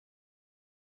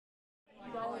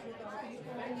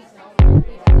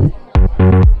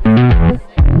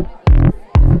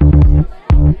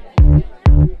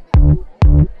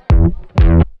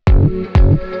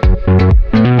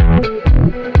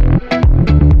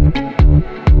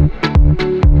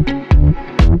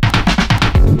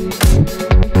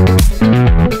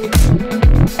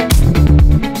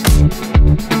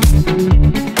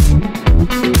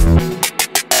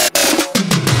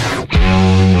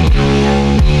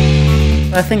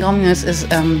I think Omni is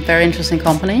a very interesting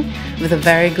company with a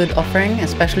very good offering,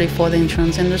 especially for the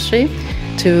insurance industry,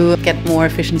 to get more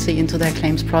efficiency into their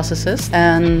claims processes.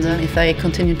 And if they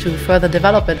continue to further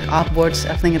develop it upwards,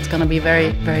 I think it's going to be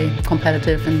very, very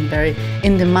competitive and very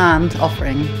in-demand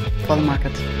offering for the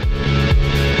market.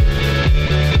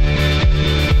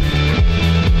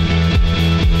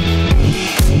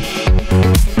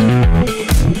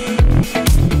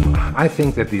 I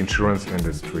think that the insurance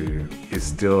industry is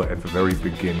still at the very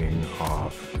beginning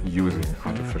of using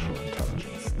artificial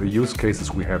intelligence. The use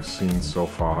cases we have seen so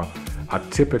far are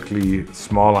typically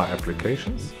smaller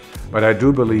applications, but I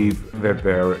do believe that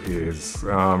there is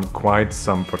quite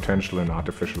some potential in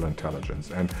artificial intelligence.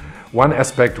 And one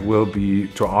aspect will be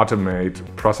to automate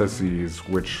processes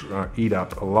which eat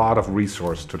up a lot of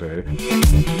resource today.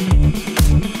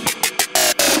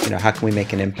 How can we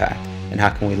make an impact, and how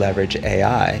can we leverage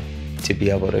AI to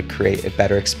be able to create a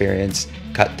better experience,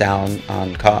 cut down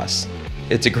on costs?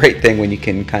 It's a great thing when you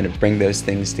can kind of bring those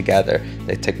things together,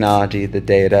 the technology, the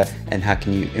data, and how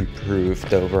can you improve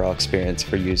the overall experience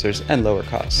for users and lower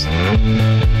costs.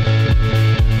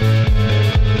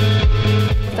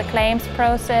 The claims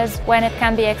process, when it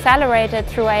can be accelerated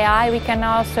through AI, we can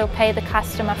also pay the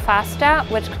customer faster,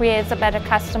 which creates a better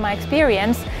customer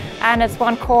experience. And it's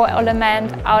one core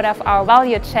element out of our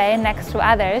value chain next to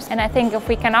others. And I think if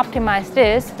we can optimize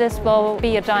this will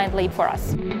be a giant leap for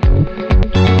us.